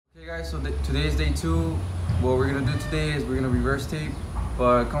Guys, so today is day 2. What we're gonna do today is we're gonna reverse tape,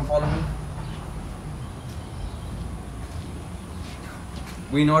 but come follow me.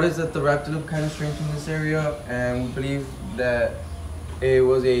 We noticed that the Raptor loop kind of strange in this area, and we believe that it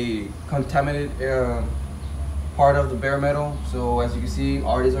was a contaminated part of the bare metal. So as you can see,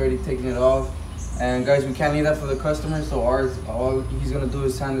 Art is already taking it off, and guys, we can't leave that for the customer. So Art, all he's gonna do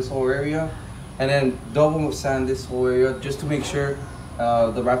is sand this whole area, and then double sand this whole area just to make sure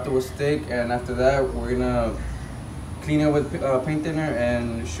the Raptor was thick. And after that, we're gonna clean it with paint thinner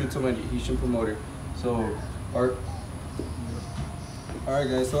and shoot some adhesion promoter. So, Art. Alright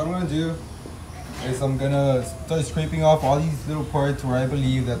guys, so what I'm gonna do is I'm gonna start scraping off all these little parts where I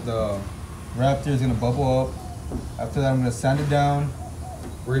believe that the Raptor is gonna bubble up. After that, I'm gonna sand it down.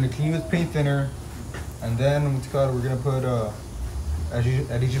 We're gonna clean with paint thinner, and then we're gonna put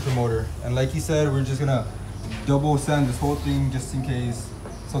adhesion promoter. And like you said, we're just gonna double sand this whole thing just in case,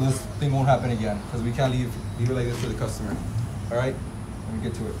 so this thing won't happen again, because we can't leave it like this for the customer. All right, let me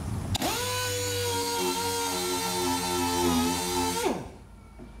get to it.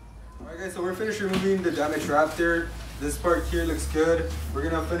 All right guys, so we're finished removing the damaged Raptor. This part here looks good. We're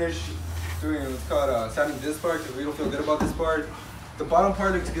gonna finish doing what's called sanding this part, because we don't feel good about this part. The bottom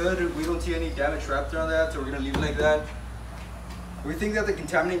part looks good. We don't see any damaged Raptor on that, so we're gonna leave it like that. We think that the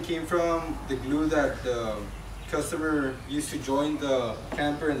contaminant came from the glue that the customer used to join the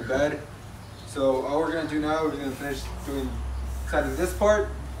camper and the bed. So all we're gonna do now, we're gonna finish sanding this part.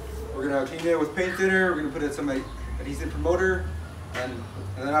 We're gonna clean it with paint thinner. We're gonna put in some adhesive promoter, and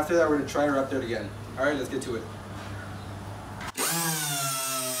then after that, we're gonna try and wrap it again. All right, let's get to it.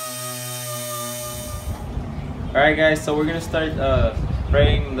 All right, guys. So we're gonna start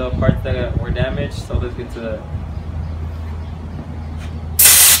spraying the parts that were damaged. So let's get to that.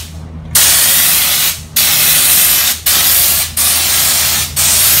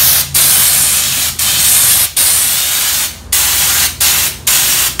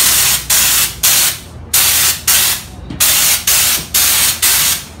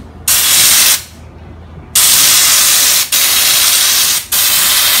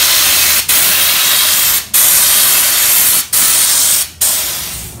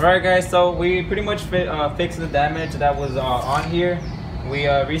 Alright guys, so we pretty much fixed the damage that was on here. We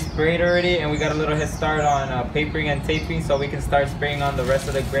resprayed already, and we got a little head start on papering and taping, so we can start spraying on the rest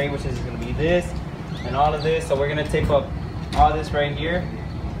of the gray, which is going to be this and all of this. So we're going to tape up all this right here,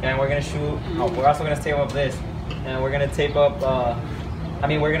 and we're going to we're also going to tape up this, and we're going to tape up,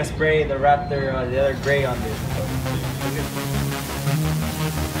 we're going to spray the Raptor, the other gray on this.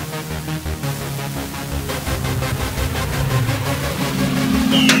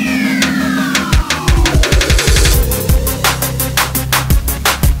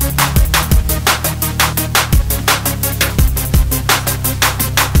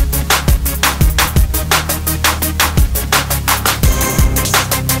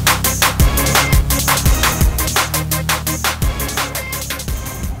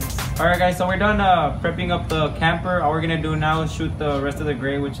 Alright guys, so we're done prepping up the camper. All we're gonna do now is shoot the rest of the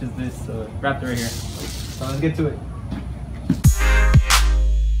gray, which is this Raptor right here. So let's get to it.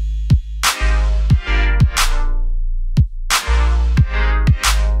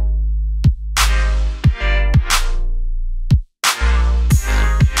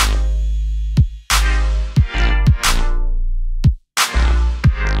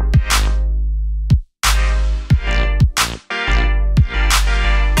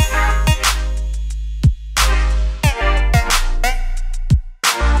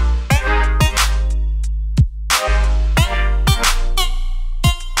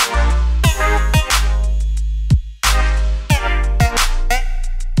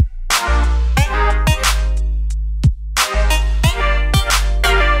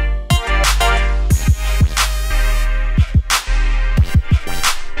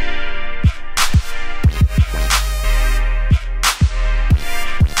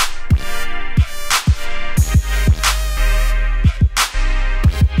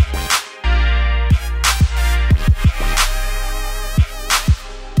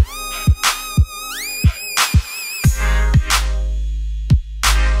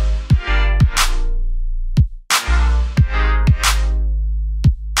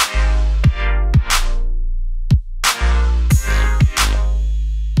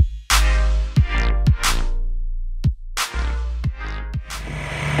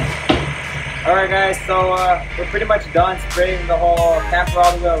 Alright guys, so we're pretty much done spraying the whole camper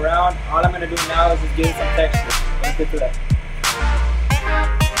all the way around. All I'm going to do now is just give it some texture. Let's get to that.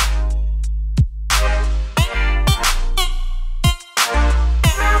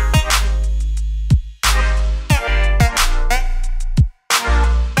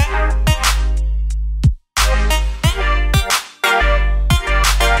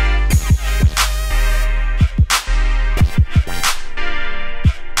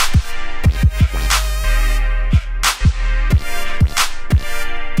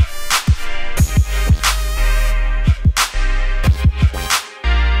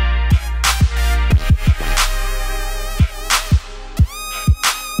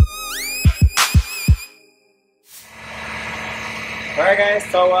 guys,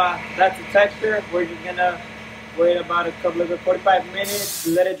 so that's the texture. We're just gonna wait about a couple of 45 minutes,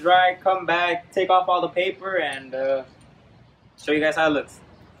 let it dry, come back, take off all the paper, and show you guys how it looks.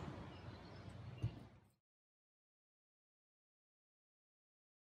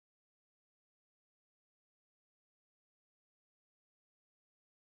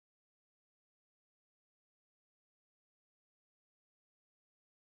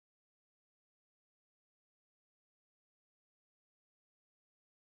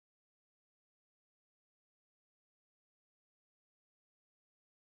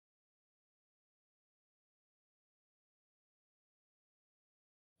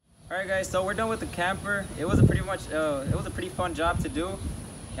 Alright guys, so we're done with the camper. It was a pretty fun job to do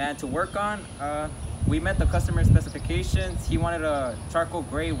and to work on. We met the customer specifications. He wanted a charcoal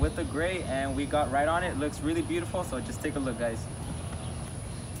gray with a gray, and we got right on it. It looks really beautiful, so just take a look, guys.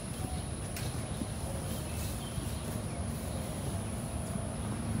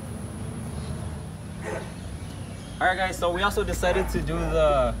 Alright guys, so we also decided to do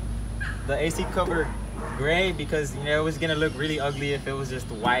the AC cover gray because it was gonna look really ugly if it was just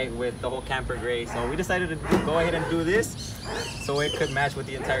white with the whole camper gray. So we decided to go ahead and do this so it could match with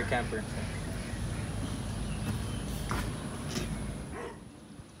the entire camper.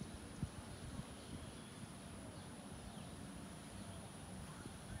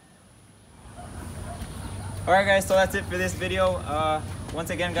 Alright guys, so that's it for this video. Once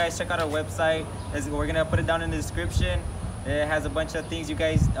again guys, check out our website. We're gonna put it down in the description. It has a bunch of things you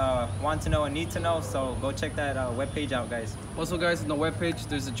guys want to know and need to know, so go check that webpage out, guys. Also guys, on the webpage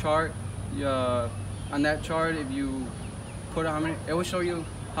there's a chart. On that chart, if you put how many, it will show you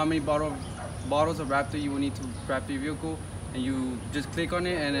how many bottles of Raptor you will need to Raptor your vehicle, and you just click on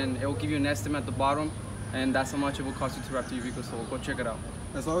it and then it will give you an estimate at the bottom, and that's how much it will cost you to Raptor your vehicle, so go check it out.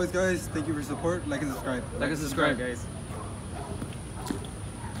 As always guys, thank you for your support. Like and subscribe. Like and subscribe guys.